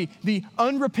about the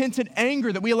unrepentant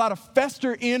anger that we allow to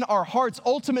fester in our hearts.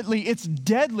 Ultimately, it's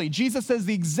deadly. Jesus says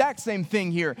the exact same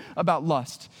thing here about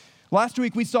lust. Last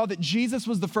week, we saw that Jesus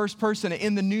was the first person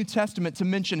in the New Testament to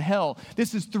mention hell.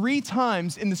 This is 3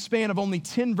 times in the span of only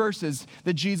 10 verses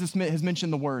that Jesus has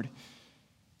mentioned the word.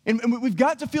 And we've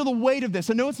got to feel the weight of this.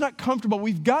 I know it's not comfortable.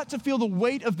 We've got to feel the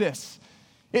weight of this.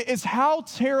 It is how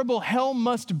terrible hell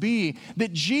must be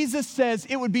that Jesus says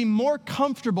it would be more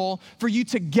comfortable for you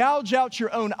to gouge out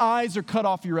your own eyes or cut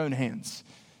off your own hands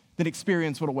than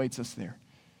experience what awaits us there.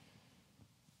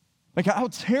 Like, how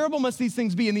terrible must these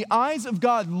things be? In the eyes of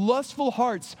God, lustful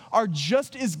hearts are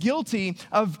just as guilty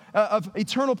of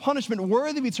eternal punishment,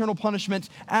 worthy of eternal punishment,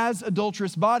 as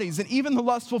adulterous bodies. And even the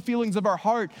lustful feelings of our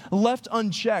heart, left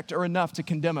unchecked, are enough to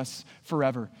condemn us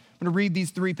forever. I'm going to read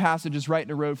these 3 passages right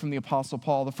in a row from the Apostle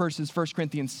Paul. The first is 1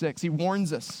 Corinthians 6. He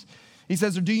warns us. He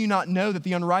says, "Or do you not know that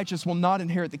the unrighteous will not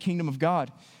inherit the kingdom of God?"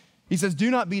 He says,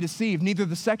 "Do not be deceived, neither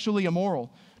the sexually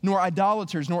immoral, nor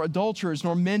idolaters, nor adulterers,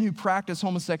 nor men who practice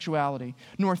homosexuality,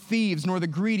 nor thieves, nor the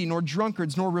greedy, nor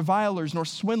drunkards, nor revilers, nor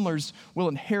swindlers will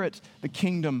inherit the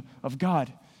kingdom of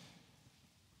God."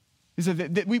 He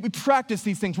said that we practice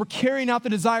these things. We're carrying out the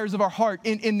desires of our heart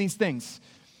in these things.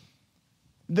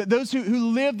 Those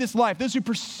who live this life, those who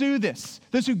pursue this,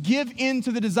 those who give in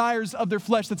to the desires of their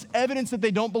flesh, that's evidence that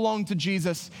they don't belong to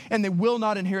Jesus and they will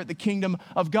not inherit the kingdom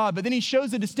of God. But then he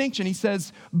shows a distinction. He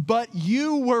says, "But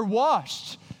you were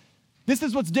washed." This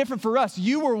is what's different for us.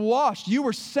 You were washed, you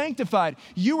were sanctified,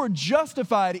 you were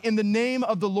justified in the name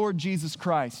of the Lord Jesus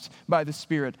Christ by the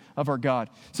Spirit of our God.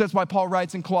 So that's why Paul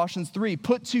writes in Colossians 3,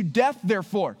 "Put to death,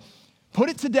 therefore, put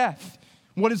it to death,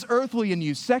 what is earthly in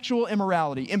you, sexual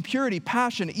immorality, impurity,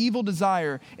 passion, evil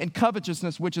desire, and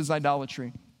covetousness, which is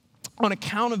idolatry. On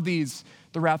account of these,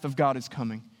 the wrath of God is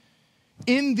coming.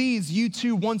 In these you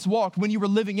too once walked when you were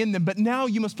living in them, but now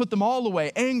you must put them all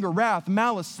away: anger, wrath,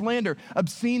 malice, slander,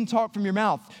 obscene talk from your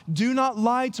mouth. Do not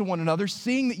lie to one another,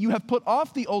 seeing that you have put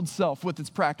off the old self with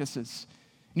its practices,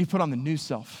 and you put on the new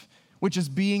self, which is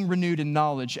being renewed in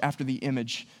knowledge after the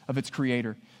image of its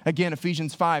creator." Again,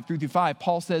 Ephesians 5:3-5,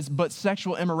 Paul says, "But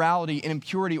sexual immorality and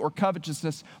impurity or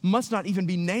covetousness must not even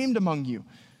be named among you,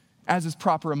 as is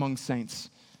proper among saints.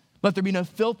 Let there be no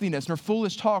filthiness, nor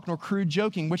foolish talk, nor crude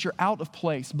joking, which are out of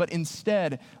place, but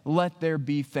instead let there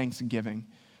be thanksgiving.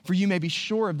 For you may be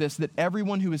sure of this, that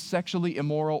everyone who is sexually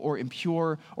immoral or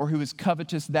impure or who is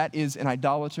covetous, that is, an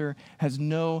idolater, has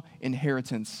no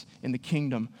inheritance in the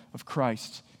kingdom of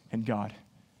Christ and God."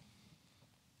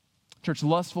 Church,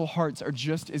 lustful hearts are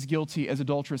just as guilty as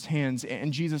adulterous hands,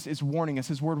 and Jesus is warning us.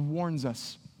 His word warns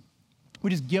us.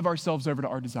 We just give ourselves over to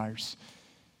our desires.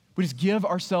 We just give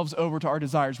ourselves over to our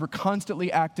desires. We're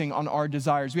constantly acting on our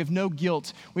desires. We have no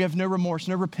guilt. We have no remorse,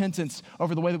 no repentance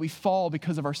over the way that we fall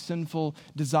because of our sinful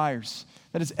desires.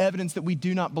 That is evidence that we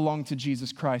do not belong to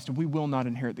Jesus Christ, and we will not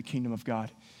inherit the kingdom of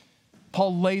God.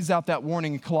 Paul lays out that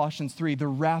warning in Colossians 3. The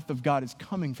wrath of God is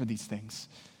coming for these things.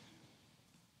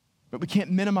 But we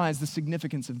can't minimize the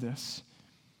significance of this.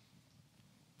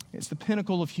 It's the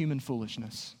pinnacle of human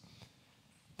foolishness,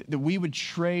 that we would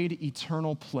trade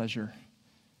eternal pleasure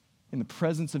in the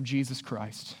presence of Jesus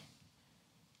Christ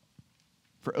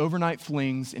for overnight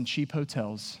flings in cheap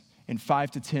hotels and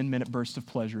 5 to 10 minute bursts of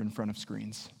pleasure in front of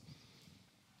screens.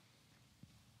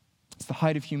 It's the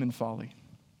height of human folly.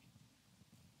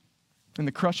 And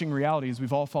the crushing reality is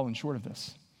we've all fallen short of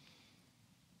this.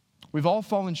 We've all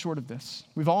fallen short of this.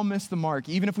 We've all missed the mark.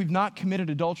 Even if we've not committed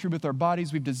adultery with our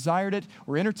bodies, we've desired it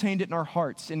or entertained it in our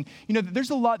hearts. And, there's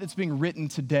a lot that's being written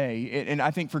today, and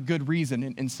I think for good reason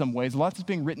in some ways. A lot that's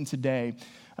being written today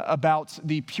about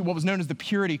what was known as the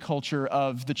purity culture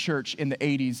of the church in the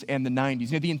 80s and the 90s.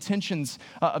 The intentions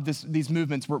of these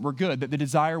movements were good, that the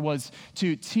desire was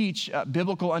to teach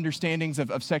biblical understandings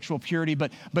of sexual purity,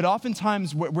 but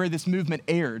oftentimes where this movement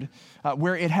erred,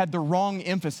 where it had the wrong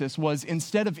emphasis, was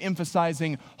instead of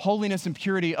emphasizing holiness and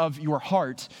purity of your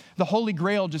heart, the Holy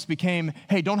Grail just became,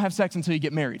 hey, don't have sex until you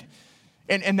get married.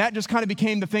 And that just kind of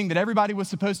became the thing that everybody was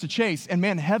supposed to chase. And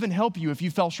man, heaven help you if you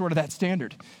fell short of that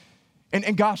standard.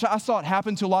 And gosh, I saw it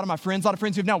happen to a lot of my friends, who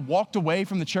have now walked away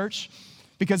from the church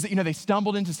because, they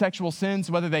stumbled into sexual sins,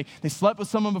 whether they slept with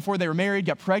someone before they were married,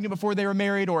 got pregnant before they were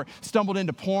married, or stumbled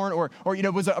into porn, or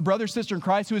was a brother or sister in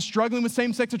Christ who was struggling with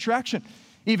same-sex attraction.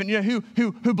 Even,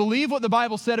 who believe what the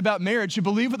Bible said about marriage, who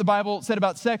believe what the Bible said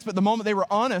about sex, but the moment they were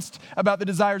honest about the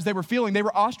desires they were feeling, they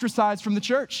were ostracized from the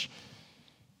church.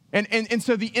 And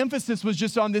so the emphasis was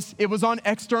just on this, it was on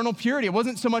external purity. It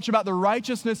wasn't so much about the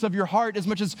righteousness of your heart as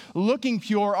much as looking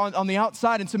pure on the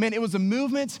outside. And so, man, it was a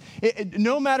movement,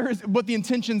 no matter what the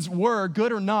intentions were,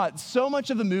 good or not, so much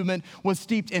of the movement was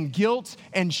steeped in guilt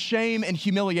and shame and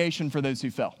humiliation for those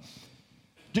who fell.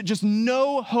 Just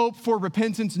no hope for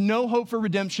repentance, no hope for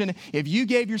redemption. If you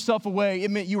gave yourself away,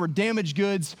 it meant you were damaged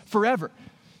goods forever.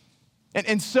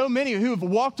 And so many who have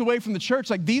walked away from the church,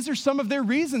 these are some of their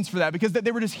reasons for that, because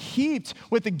they were just heaped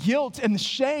with the guilt and the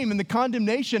shame and the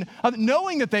condemnation of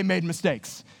knowing that they made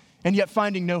mistakes and yet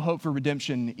finding no hope for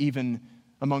redemption even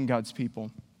among God's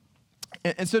people.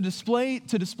 And so to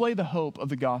display the hope of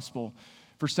the gospel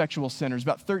for sexual sinners,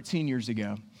 about 13 years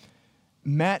ago,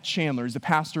 Matt Chandler is the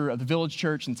pastor of the Village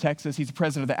Church in Texas. He's the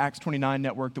president of the Acts 29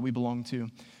 network that we belong to.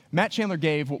 Matt Chandler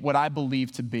gave what I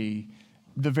believe to be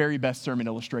the very best sermon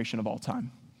illustration of all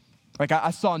time. Like,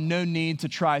 I saw no need to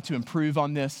try to improve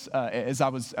on this as I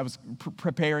was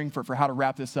preparing for how to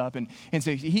wrap this up. And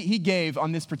so he gave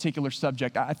on this particular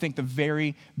subject, I think, the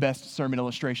very best sermon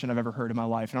illustration I've ever heard in my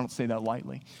life. And I don't say that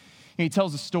lightly. And he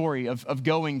tells a story of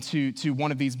going to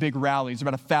one of these big rallies,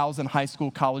 about 1,000 high school,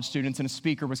 college students, and a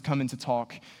speaker was coming to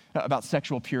talk about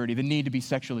sexual purity, the need to be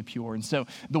sexually pure. And so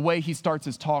the way he starts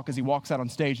his talk is he walks out on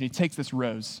stage and he takes this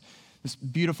rose, this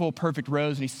beautiful, perfect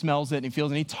rose, and he smells it and he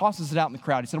feels it, and he tosses it out in the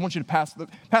crowd. He said, I want you to pass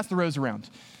the rose around.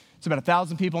 It's about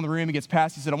 1,000 people in the room. He gets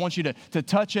past. He said, I want you to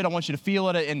touch it. I want you to feel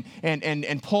it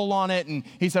and pull on it. And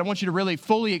he said, I want you to really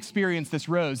fully experience this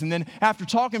rose. And then after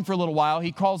talking for a little while,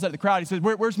 he calls out the crowd. He says,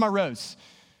 where's my rose?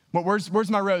 Where's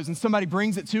my rose? And somebody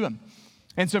brings it to him.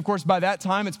 And so, of course, by that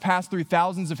time, it's passed through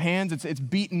thousands of hands. It's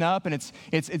beaten up and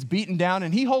it's beaten down.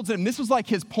 And he holds it, and this was like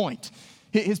his point.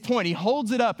 His point, he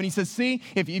holds it up and he says, see,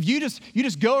 if you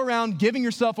just go around giving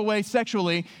yourself away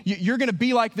sexually, you're going to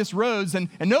be like this rose, and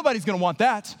nobody's going to want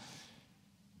that.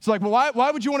 It's like, well,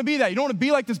 why would you want to be that? You don't want to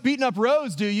be like this beaten up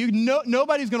rose, do you?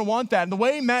 Nobody's going to want that. And the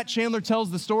way Matt Chandler tells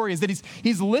the story is that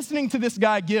he's listening to this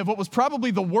guy give what was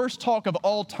probably the worst talk of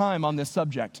all time on this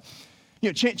subject. You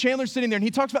know, Chandler's sitting there and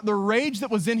he talks about the rage that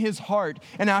was in his heart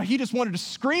and how he just wanted to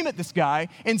scream at this guy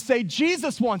and say,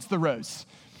 Jesus wants the rose.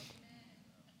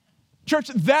 Church,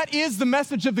 that is the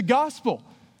message of the gospel.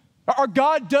 Our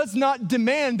God does not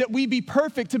demand that we be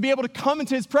perfect to be able to come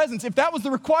into his presence. If that was the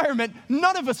requirement,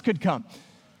 none of us could come.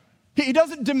 He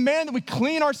doesn't demand that we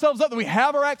clean ourselves up, that we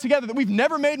have our act together, that we've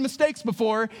never made mistakes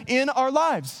before in our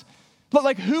lives. But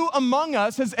like, who among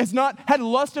us has not had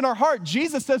lust in our heart?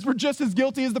 Jesus says we're just as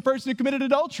guilty as the person who committed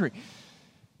adultery.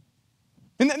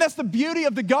 And that's the beauty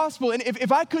of the gospel. And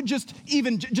if I could just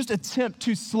attempt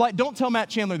to don't tell Matt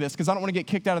Chandler this because I don't want to get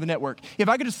kicked out of the network. If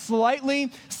I could just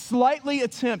slightly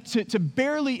attempt to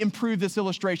barely improve this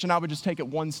illustration, I would just take it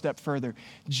one step further.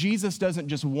 Jesus doesn't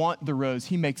just want the rose,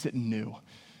 he makes it new.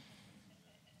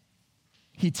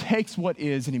 He takes what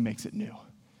is and he makes it new.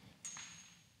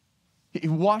 He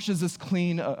washes us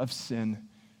clean of sin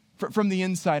from the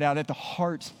inside out at the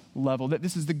heart level. That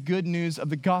this is the good news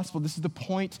of the gospel. This is the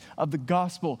point of the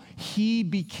gospel. He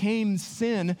became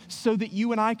sin so that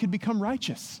you and I could become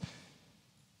righteous.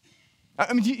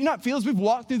 I mean, do you not feel as we've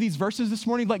walked through these verses this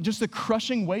morning, like just the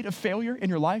crushing weight of failure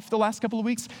in your life the last couple of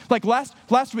weeks? Like last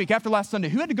week, after last Sunday,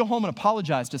 who had to go home and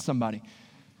apologize to somebody?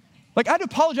 Like, I had to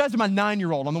apologize to my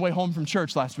 9-year-old on the way home from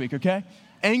church last week, okay?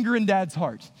 Anger in Dad's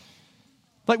heart.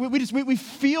 Like, we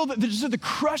feel that there's just the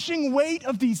crushing weight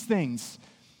of these things.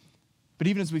 But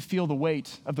even as we feel the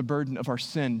weight of the burden of our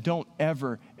sin, don't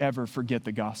ever, ever forget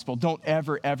the gospel. Don't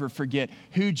ever, ever forget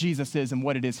who Jesus is and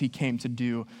what it is he came to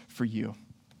do for you.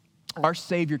 Our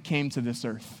Savior came to this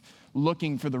earth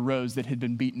looking for the rose that had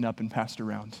been beaten up and passed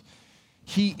around.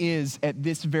 He is, at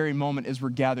this very moment as we're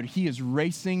gathered, he is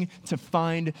racing to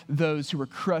find those who are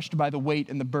crushed by the weight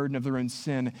and the burden of their own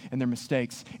sin and their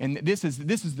mistakes. And this is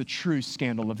the true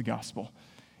scandal of the gospel,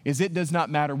 is it does not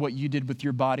matter what you did with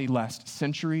your body last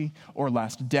century or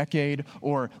last decade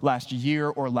or last year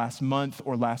or last month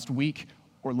or last week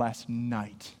or last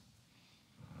night.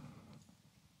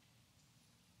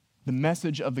 The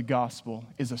message of the gospel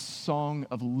is a song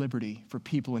of liberty for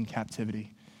people in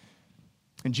captivity.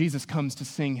 And Jesus comes to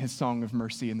sing his song of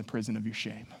mercy in the prison of your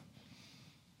shame.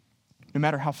 No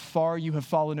matter how far you have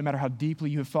fallen, no matter how deeply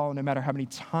you have fallen, no matter how many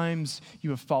times you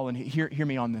have fallen, hear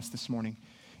me on this morning.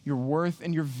 Your worth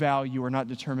and your value are not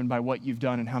determined by what you've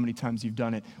done and how many times you've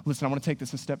done it. Listen, I want to take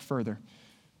this a step further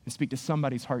and speak to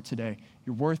somebody's heart today.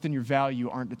 Your worth and your value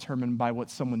aren't determined by what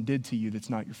someone did to you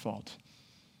that's not your fault.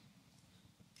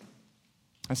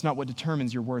 That's not what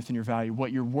determines your worth and your value.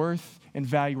 What your worth and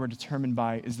value are determined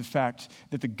by is the fact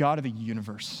that the God of the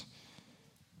universe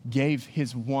gave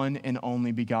his one and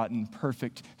only begotten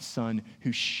perfect Son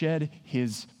who shed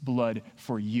his blood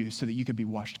for you so that you could be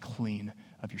washed clean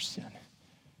of your sin.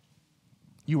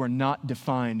 You are not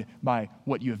defined by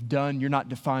what you have done. You're not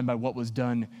defined by what was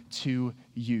done to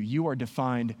you. You are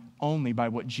defined only by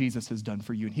what Jesus has done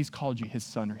for you, and he's called you his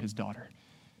son or his daughter.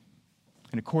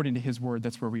 And according to his word,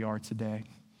 that's where we are today.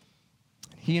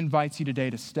 He invites you today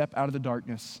to step out of the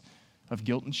darkness of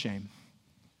guilt and shame,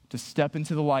 to step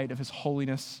into the light of his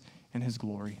holiness and his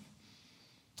glory.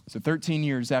 So 13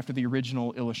 years after the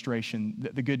original illustration,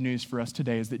 the good news for us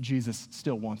today is that Jesus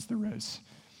still wants the rose.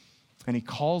 And he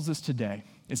calls us today,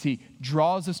 as he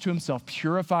draws us to himself,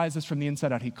 purifies us from the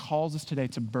inside out, he calls us today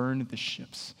to burn the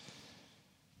ships.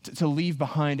 to leave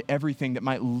behind everything that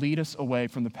might lead us away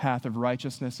from the path of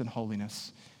righteousness and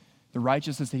holiness. The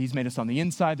righteousness that he's made us on the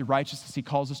inside, the righteousness he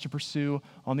calls us to pursue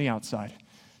on the outside,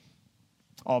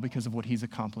 all because of what he's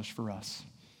accomplished for us.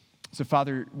 So,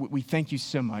 Father, we thank you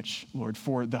so much, Lord,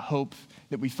 for the hope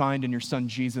that we find in your Son,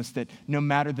 Jesus, that no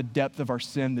matter the depth of our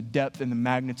sin, the depth and the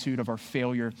magnitude of our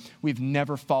failure, we've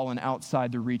never fallen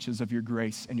outside the reaches of your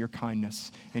grace and your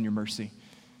kindness and your mercy.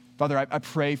 Father, I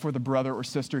pray for the brother or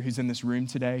sister who's in this room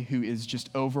today who is just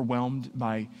overwhelmed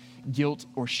by guilt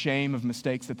or shame of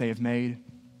mistakes that they have made.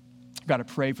 God, I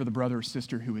pray for the brother or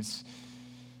sister who is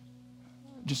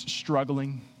just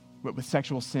struggling with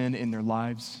sexual sin in their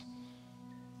lives.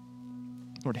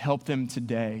 Lord, help them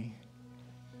today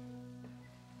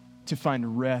to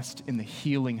find rest in the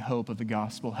healing hope of the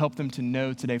gospel. Help them to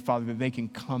know today, Father, that they can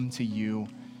come to you,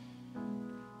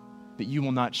 that you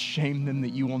will not shame them,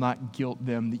 that you will not guilt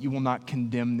them, that you will not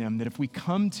condemn them, that if we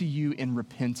come to you in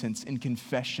repentance, in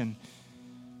confession,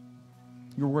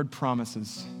 your word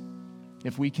promises,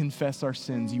 if we confess our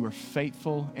sins, you are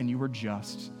faithful and you are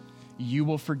just. You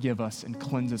will forgive us and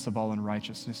cleanse us of all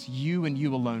unrighteousness. You and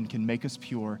you alone can make us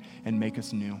pure and make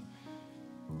us new.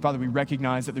 Father, we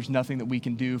recognize that there's nothing that we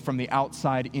can do from the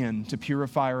outside in to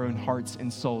purify our own hearts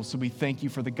and souls. So we thank you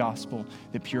for the gospel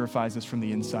that purifies us from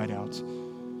the inside out.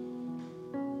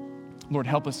 Lord,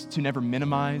 help us to never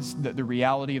minimize the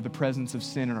reality of the presence of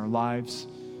sin in our lives.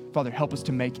 Father, help us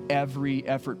to make every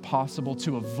effort possible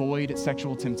to avoid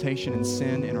sexual temptation and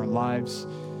sin in our lives.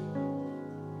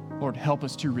 Lord, help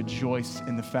us to rejoice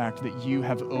in the fact that you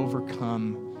have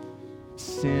overcome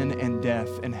sin and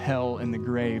death and hell and the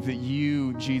grave, that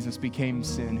you, Jesus, became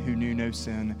sin who knew no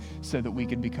sin so that we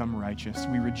could become righteous.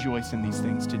 We rejoice in these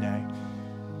things today.